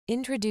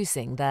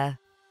Introducing the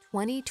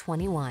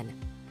 2021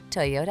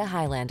 Toyota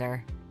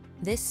Highlander.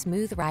 This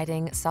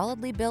smooth-riding,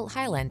 solidly built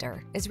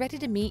Highlander is ready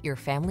to meet your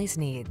family's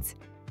needs.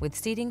 With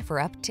seating for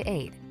up to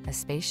 8, a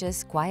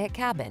spacious, quiet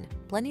cabin,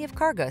 plenty of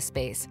cargo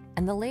space,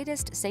 and the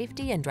latest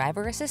safety and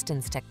driver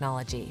assistance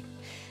technology.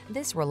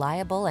 This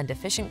reliable and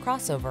efficient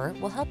crossover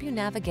will help you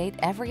navigate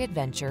every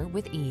adventure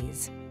with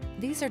ease.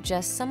 These are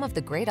just some of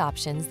the great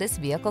options this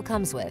vehicle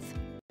comes with: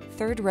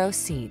 third-row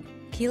seat,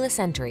 keyless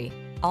entry,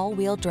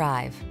 all-wheel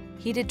drive,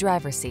 heated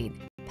driver's seat,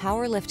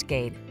 power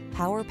liftgate,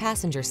 power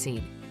passenger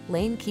seat,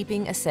 lane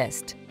keeping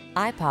assist,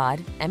 iPod,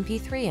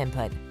 MP3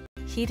 input,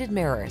 heated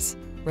mirrors,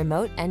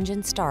 remote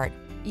engine start.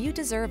 You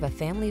deserve a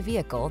family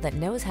vehicle that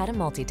knows how to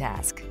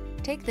multitask.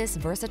 Take this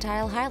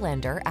versatile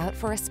Highlander out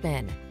for a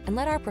spin and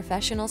let our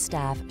professional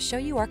staff show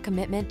you our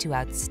commitment to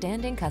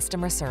outstanding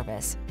customer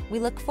service. We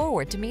look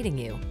forward to meeting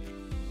you.